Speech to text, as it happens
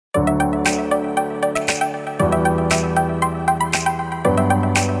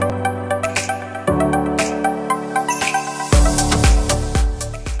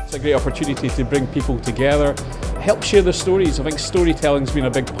great opportunity to bring people together, help share their stories. I think storytelling's been a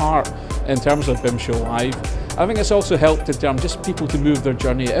big part in terms of BIM Show Live. I think it's also helped in terms just people to move their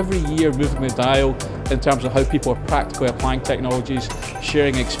journey. Every year moving the dial in terms of how people are practically applying technologies,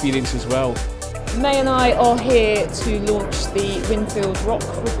 sharing experience as well. May and I are here to launch the Winfield Rock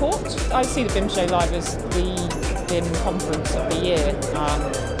report. I see the BIM Show Live as the BIM conference of the year.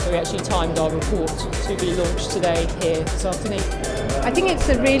 So we actually timed our report to be launched today here this afternoon. I think it's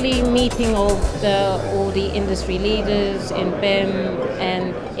a really meeting of all the industry leaders in BIM,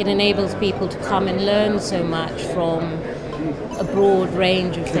 and it enables people to come and learn so much from a broad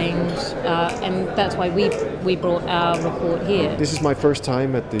range of things, and that's why we brought our report here. This is my first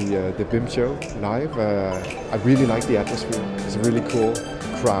time at the BIM Show Live. I really like the atmosphere. It's a really cool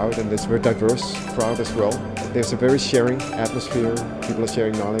crowd, and it's a very diverse crowd as well. There's a very sharing atmosphere. People are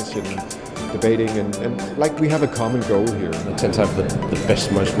sharing knowledge and debating, and like we have a common goal here. I tend to have the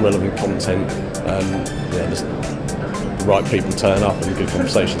best, most relevant content. The right people turn up and good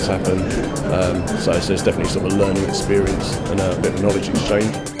conversations happen. So it's definitely sort of a learning experience and a bit of knowledge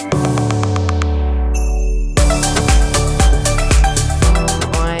exchange.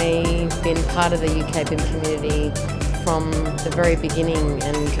 I've been part of the UK BIM community from the very beginning,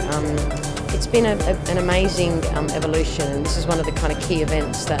 and it's been an amazing evolution, and this is one of the kind of key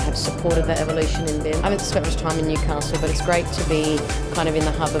events that have supported that evolution in BIM. I haven't spent much time in Newcastle, but it's great to be kind of in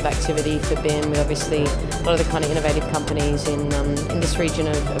the hub of activity for BIM, with obviously a lot of the kind of innovative companies in this region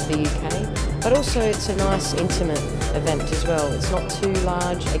of the UK. But also it's a nice intimate event as well. It's not too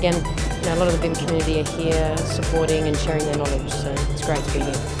large. Again, you know, a lot of the BIM community are here supporting and sharing their knowledge, so it's great to be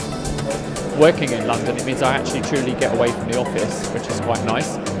here. Working in London, it means I actually truly get away from the office, which is quite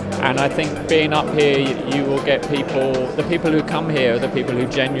nice. And I think being up here, you will get people, the people who come here are the people who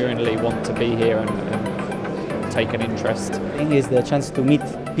genuinely want to be here and take an interest. It is the chance to meet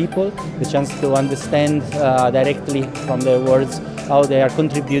people, the chance to understand directly from their words how they are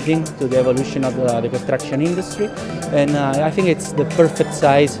contributing to the evolution of the construction industry. And I think it's the perfect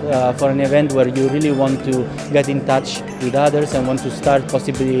size for an event where you really want to get in touch with others and want to start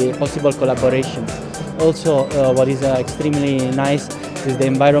possible collaboration. Also, what is extremely nice is the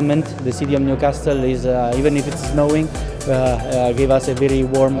environment. The city of Newcastle is, even if it's snowing, give us a very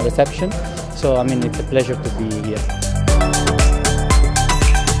warm reception. So, I mean, it's a pleasure to be here.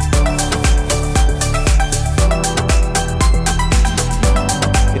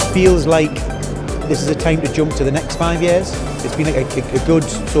 It feels like this is a time to jump to the next 5 years. It's been a good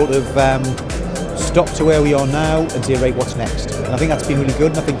sort of stop to where we are now and say, right, what's next? And I think that's been really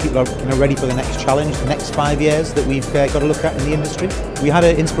good, and I think people are ready for the next challenge, the next 5 years that we've got to look at in the industry. We had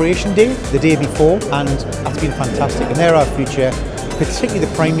an Inspiration Day the day before, and that's been fantastic, and they're our future. Particularly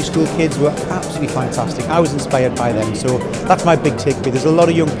the primary school kids were absolutely fantastic. I was inspired by them, so that's my big takeaway. There's a lot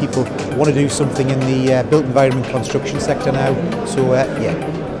of young people who want to do something in the built environment construction sector now, so yeah,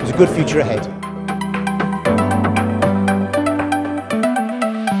 there's a good future ahead.